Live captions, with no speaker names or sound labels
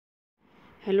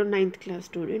Hello ninth class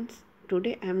students.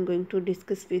 Today I am going to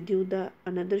discuss with you the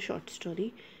another short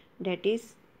story, that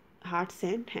is Hearts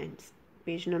and Hands,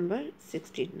 page number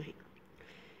 69.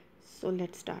 So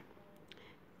let's start.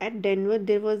 At Denver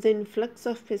there was an influx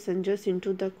of passengers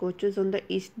into the coaches on the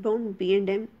eastbound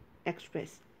B&M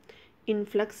Express.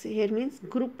 Influx here means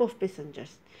group of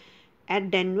passengers.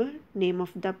 At Denver, name of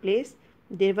the place,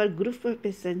 there were group of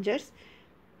passengers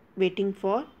waiting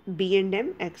for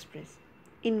B&M Express.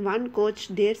 In one coach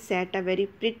there sat a very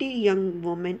pretty young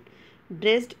woman,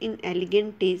 dressed in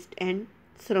elegant taste and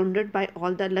surrounded by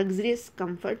all the luxurious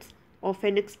comforts of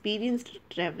an experienced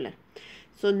traveler.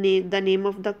 So the name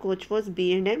of the coach was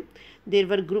B&M. There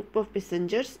were group of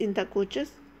passengers in the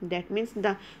coaches. That means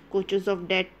the coaches of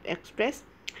that express.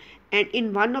 And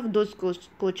in one of those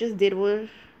coaches there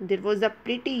was a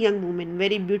pretty young woman,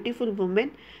 very beautiful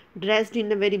woman, dressed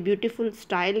in a very beautiful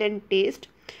style and taste,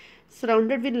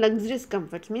 surrounded with luxurious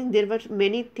comforts. Means there were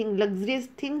many luxurious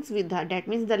things with her. That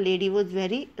means the lady was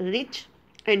very rich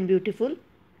and beautiful.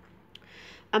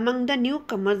 Among the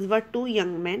newcomers were two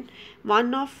young men,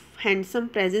 one of handsome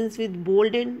presence with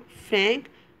bold and frank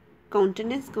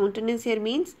countenance. Countenance here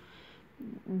means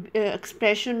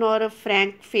expression or a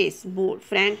frank face, bold,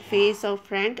 frank face or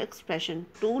frank expression.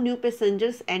 Two new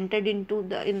passengers entered into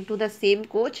the same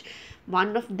coach.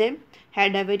 One of them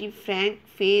had a very frank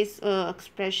face,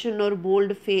 expression or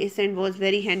bold face, and was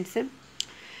very handsome.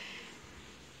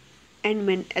 And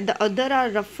when the other a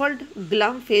ruffled,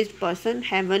 glum-faced person,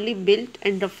 heavily built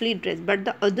and roughly dressed. But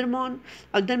the other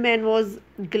man was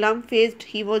glum-faced.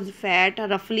 He was fat,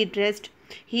 roughly dressed.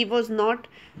 He was not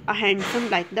a handsome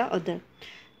like the other.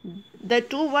 The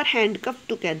two were handcuffed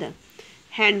together.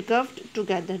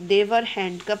 They were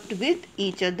handcuffed with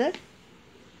each other.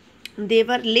 They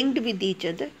were linked with each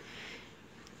other.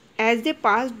 As they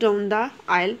passed down the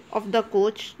aisle of the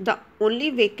coach, the only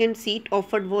vacant seat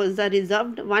offered was the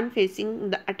reserved one facing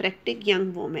the attractive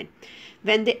young woman.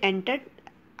 When they entered,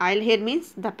 aisle here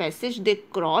means the passage, they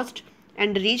crossed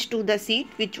and reached to the seat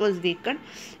which was vacant,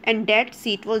 and that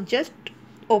seat was just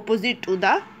opposite to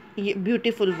the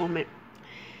beautiful woman.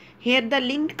 Here the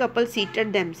linked couple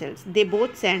seated themselves. They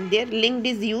both sat there. Linked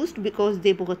is used because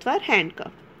they both were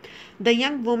handcuffed. The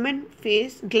young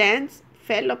woman's glance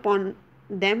fell upon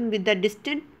them with a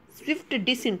distant, swift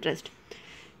disinterest.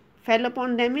 Fell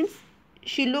upon them means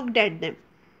she looked at them.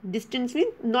 Distance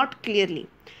means not clearly.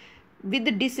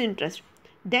 With disinterest.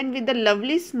 Then with a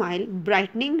lovely smile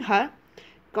brightening her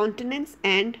countenance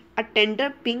and a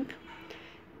tender pink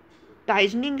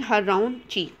tightening her round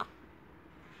cheek.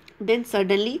 Then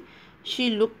suddenly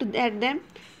she looked at them.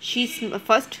 She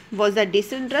first was a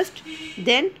disinterest.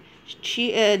 Then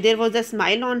there was a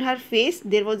smile on her face.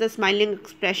 There was a smiling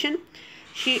expression.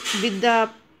 She with the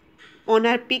on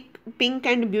her pink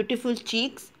and beautiful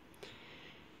cheeks.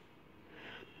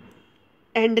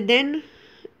 And then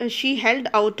she held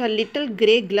out a little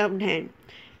grey gloved hand.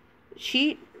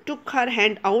 She took her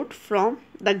hand out from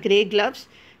the grey gloves.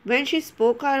 When she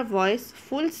spoke, her voice,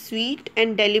 full, sweet,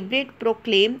 and deliberate,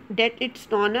 proclaimed that its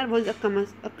owner was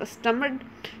accustomed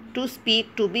to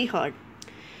speak to be heard.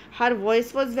 Her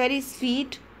voice was very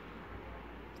sweet.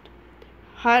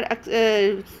 Her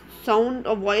sound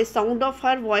of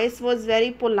her voice was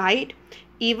very polite.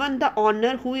 Even the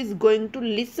owner who is going to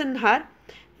listen her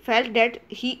felt that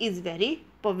he is very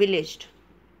privileged.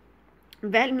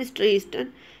 Well, Mr.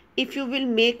 Easton, if you will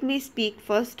make me speak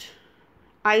first,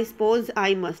 I suppose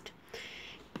I must.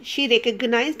 She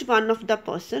recognized one of the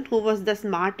person who was the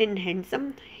smart and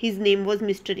handsome. His name was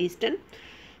Mr. Easton.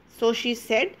 So she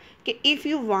said, if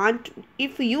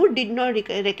you did not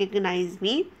recognize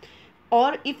me,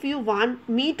 or if you want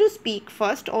me to speak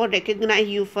first or recognize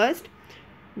you first,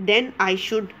 then I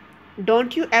should.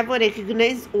 Don't you ever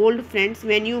recognize old friends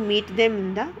when you meet them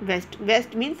in the west?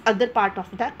 West means other part of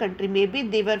the country. Maybe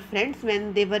they were friends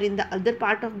when they were in the other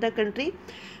part of the country.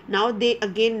 Now they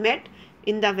again met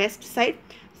in the west side.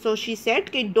 So she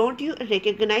said, don't you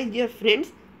recognize your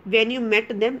friends when you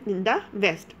met them in the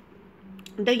west?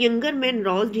 The younger man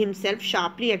roused himself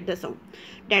sharply at the sound.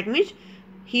 That means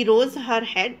he rose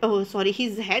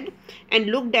his head and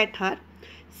looked at her,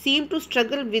 seemed to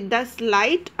struggle with the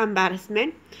slight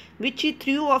embarrassment, which he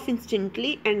threw off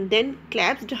instantly, and then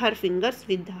clasped her fingers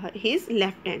with his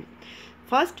left hand.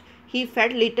 First, he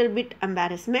felt little bit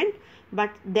embarrassment,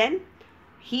 but then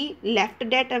he left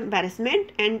that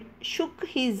embarrassment and shook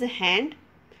his hand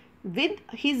with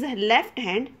his left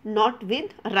hand, not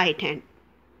with right hand.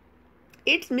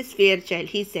 It's Miss Fairchild,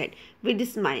 he said with a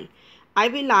smile. I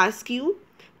will ask you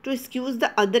to excuse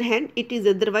the other hand. It is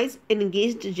otherwise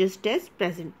engaged just as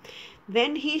present.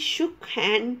 When he shook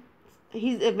hands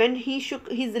when he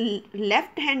shook his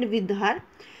left hand with her,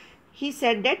 he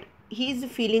said that he is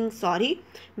feeling sorry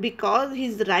because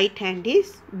his right hand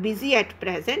is busy at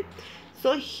present.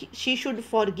 So she should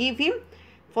forgive him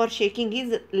for shaking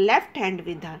his left hand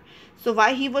with her. So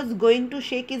why he was going to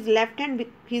shake his left hand?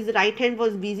 His right hand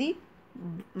was busy.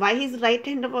 Why his right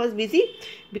hand was busy?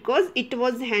 Because it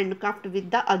was handcuffed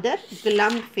with the other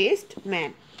glum faced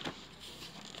man.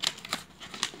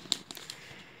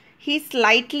 He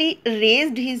slightly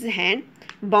raised his hand,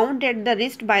 bound at the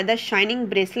wrist by the shining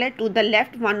bracelet, to the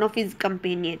left one of his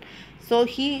companion. So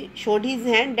he showed his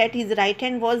hand that his right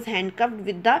hand was handcuffed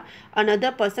with the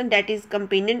another person, that is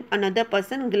companion, another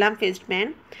person, glum-faced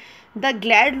man. The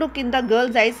glad look in the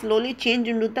girl's eyes slowly changed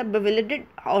into the bewildered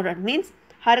horror. Means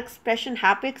her expression,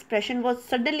 happy expression, was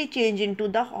suddenly changed into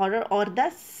the horror or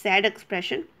the sad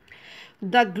expression.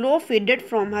 The glow faded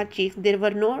from her cheeks. There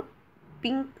were no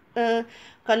pink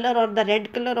color or the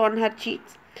red color on her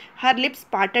cheeks. Her lips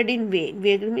parted in vain.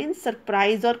 Vague means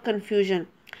surprise or confusion.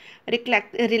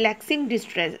 Relaxing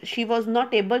distress. She was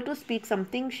not able to speak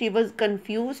something. She was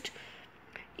confused.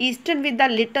 Easton, with a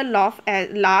little laugh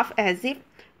as if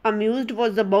amused,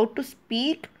 was about to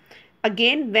speak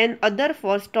again when other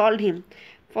forestalled him.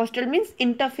 Forestalled means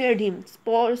interfered him,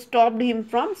 stopped him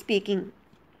from speaking.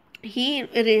 He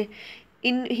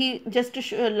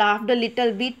just laughed a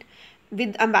little bit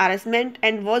with embarrassment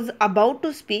and was about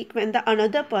to speak when the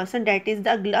another person, that is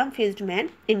the glum-faced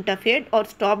man, interfered or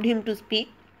stopped him to speak.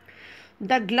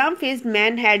 The glum-faced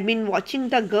man had been watching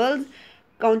the girl's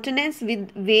countenance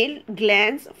with veiled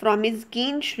glance from his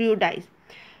keen, shrewd eyes.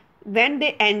 When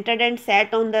they entered and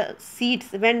sat on the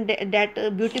seats, when that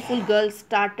beautiful girl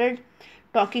started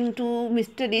talking to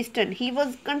Mr. Easton, he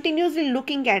was continuously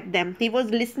looking at them. He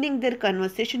was listening their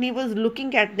conversation. He was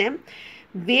looking at them.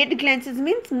 Veiled glances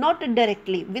means not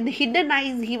directly. With hidden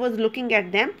eyes, he was looking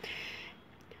at them.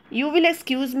 You will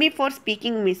excuse me for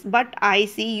speaking, miss, but I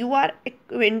see you are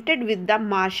acquainted with the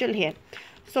marshal here.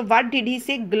 So what did he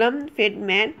say? Glum-faced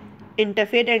man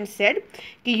interfered and said,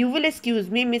 you will excuse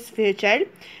me, Miss Fairchild,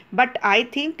 but I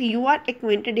think you are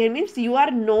acquainted here, means you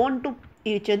are known to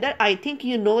each other. I think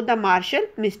you know the marshal,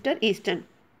 Mr. Easton.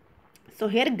 So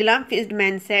here glum-faced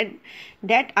man said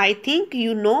that I think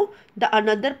you know the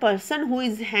another person who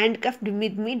is handcuffed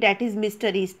with me, that is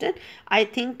Mr. Easton. I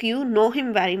think you know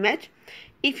him very much.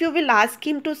 If you will ask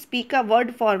him to speak a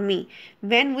word for me,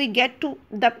 when we get to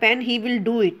the pen, he will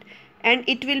do it, and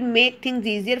it will make things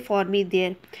easier for me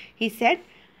there. He said,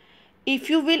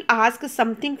 if you will ask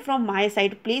something from my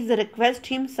side, please request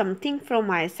him something from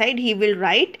my side. He will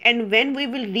write, and when we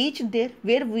will reach there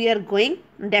where we are going,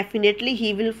 definitely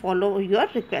he will follow your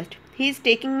request. He is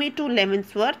taking me to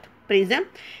Leavenworth prison.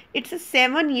 It's a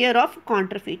 7 year of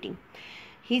counterfeiting.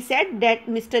 He said that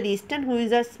Mr. Easton, who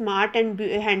is a smart and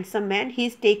handsome man, he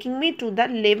is taking me to the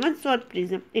Leavenworth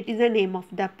prison. It is the name of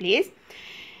the place.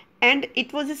 And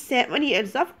it was 7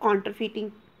 years of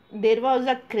counterfeiting. There was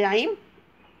a crime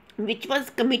which was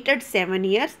committed 7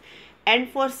 years, and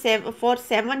for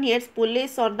 7 years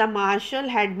police or the marshal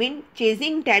had been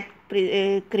chasing that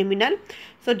criminal.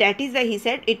 So that is why he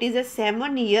said it is a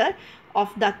 7 year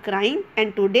of the crime,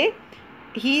 and today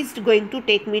he is going to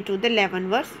take me to the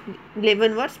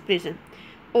Leavenworth prison.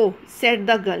 Oh, said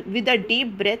the girl with a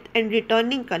deep breath and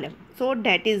returning color. So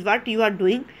that is what you are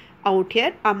doing out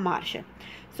here, a marshal.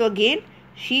 So again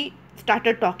she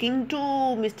started talking to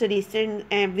Mr. Easton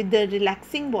with the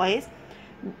relaxing voice,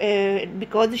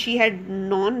 because she had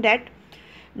known that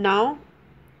now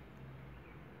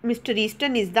Mr.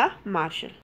 Easton is the marshal.